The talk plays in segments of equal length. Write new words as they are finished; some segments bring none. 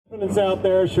confidence out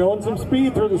there, showing some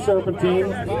speed through the serpentine.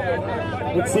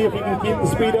 Let's see if he can keep the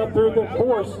speed up through the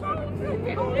course.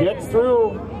 Gets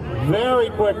through very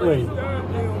quickly.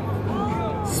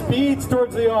 Speeds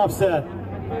towards the offset.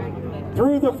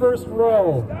 Through the first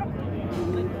row.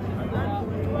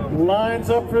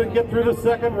 Lines up to get through the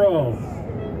second row.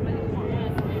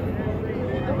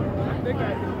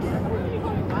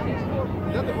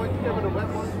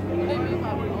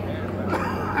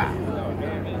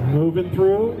 Moving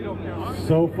through.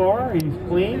 So far, he's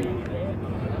clean.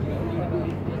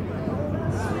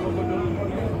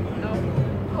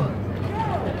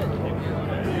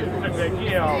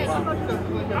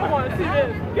 I want to see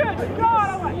this. Good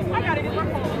God, I gotta get my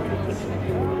phone.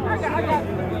 I got.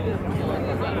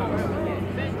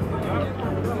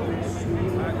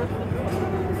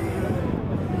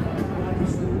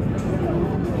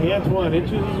 Antoine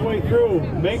inches his way through,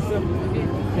 makes him,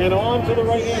 and on to the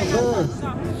right-hand turn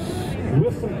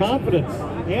with some confidence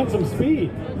and some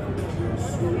speed.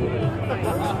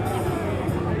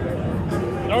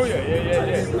 Oh yeah.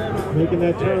 Making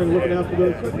that turn, looking out for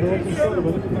those girls in front of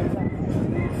him.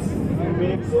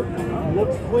 Makes it,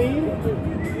 looks clean,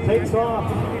 takes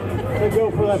off to go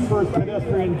for that first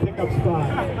pedestrian pickup spot.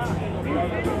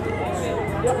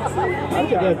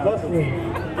 Look at that bus lane.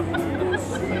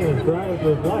 He's driving for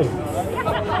his life.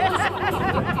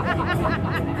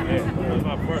 Yeah, that's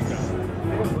my first time.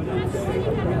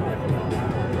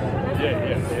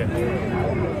 Yeah.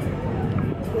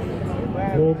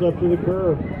 Pulls up to the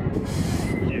curb.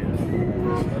 Yeah.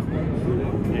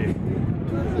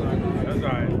 That's all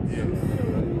right. Yeah.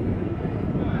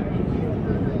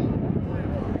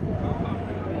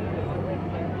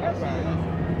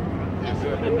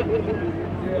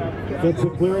 Gets the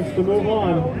clearance to move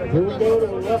on. Here we go to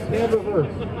the left-hand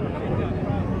reverse.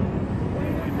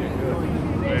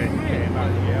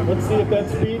 Let's see if that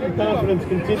speed and confidence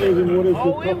continues in what is the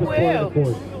toughest part of the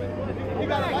course.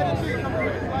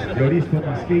 Yo, these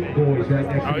fucking skateboards right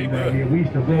next to me right here. We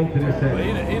used to roll to this at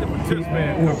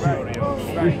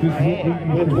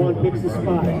Antoine picks the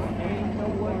spot.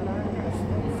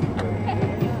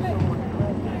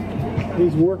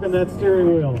 He's working that steering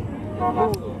wheel.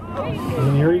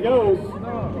 And here he goes.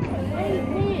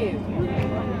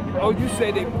 Oh, you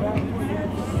said it.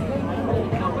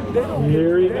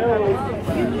 Here he goes.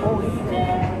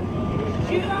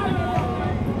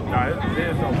 Nah,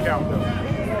 there's no count though.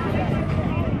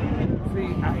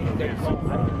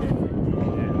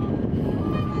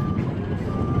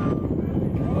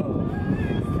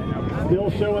 Still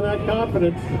showing that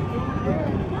confidence.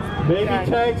 Maybe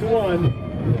tags one,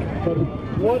 but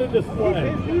what a display.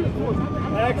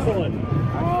 Excellent.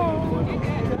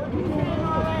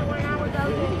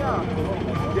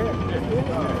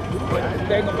 But the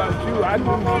thing about you, I do.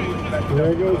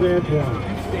 There goes Antoine.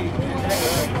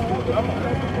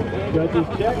 Judges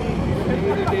check.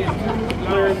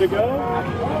 Clearing to go.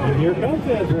 And here comes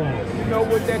Antoine. You know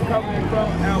what they're coming from?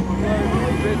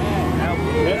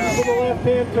 Heading for the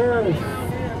left-hand turn.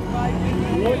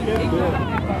 Look at this.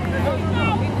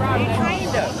 He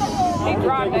trained us. He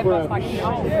drives that bus like he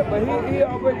owns. Yeah, but he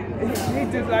already, he's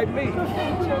just like me. He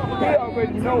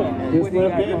already knows. This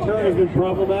left-hand turn has been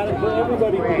problematic for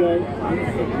everybody today.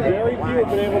 Very few have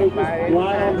been able to just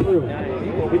glide on through.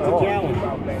 It's a challenge.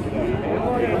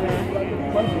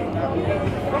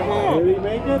 Did he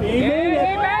make it? He made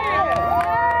it!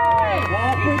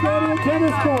 Off we go to the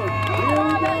tennis court. Here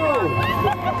we go.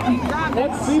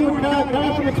 Let's see what kind of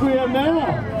confidence we have now.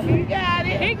 He got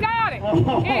it. He got it.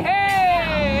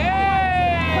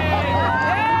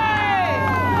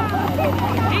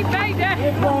 He made that.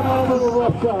 It's one over the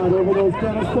rough shot over those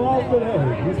tennis balls, but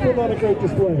hey, he's still got a great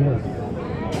display here.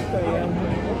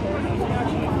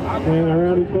 And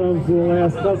around he comes to the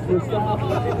last customer stop.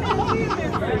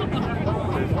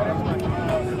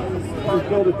 He's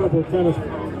killed a couple of tennis.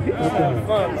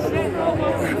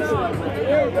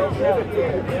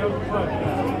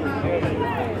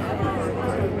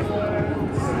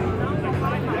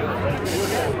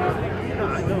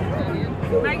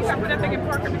 Now you gotta put that thing in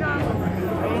park every time.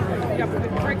 You gotta put the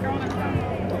brake on every time.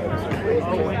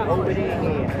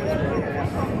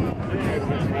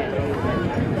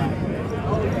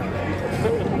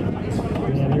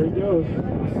 And here he goes.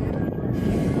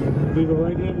 Do the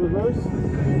right hand reverse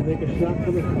and make a shot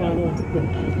for the final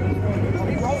finish.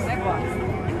 He rolled that box.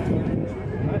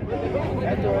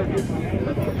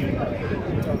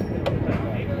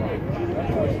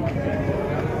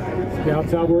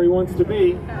 Scouts out where he wants to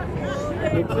be.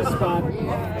 Picks his spot.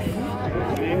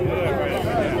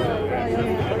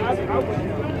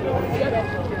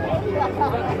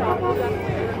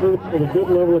 With a good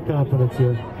level of confidence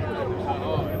here.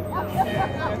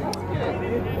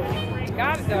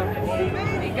 got it though.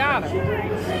 He got it.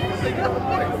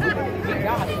 He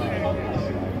got it.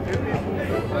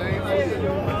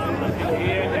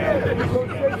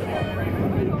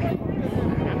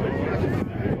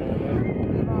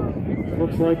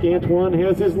 Looks like Antoine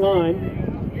has his line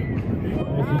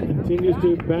as he continues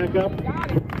to back up.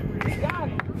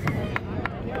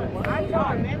 I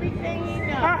taught him everything he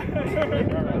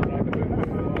knows.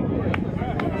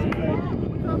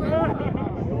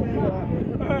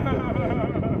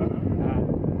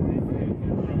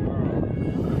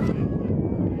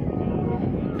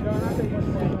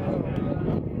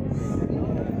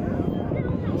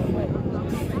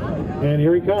 And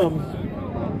here he comes.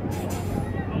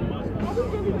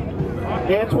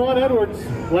 Antoine Edwards,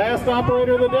 last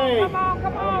operator of the day,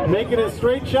 making a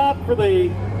straight shot for the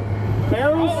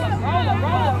barrels.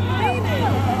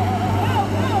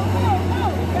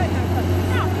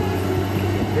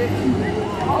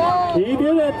 He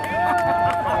did it.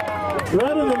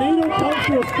 Thread of the needle comes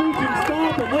to a screeching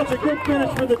stop, and that's a good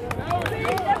finish for the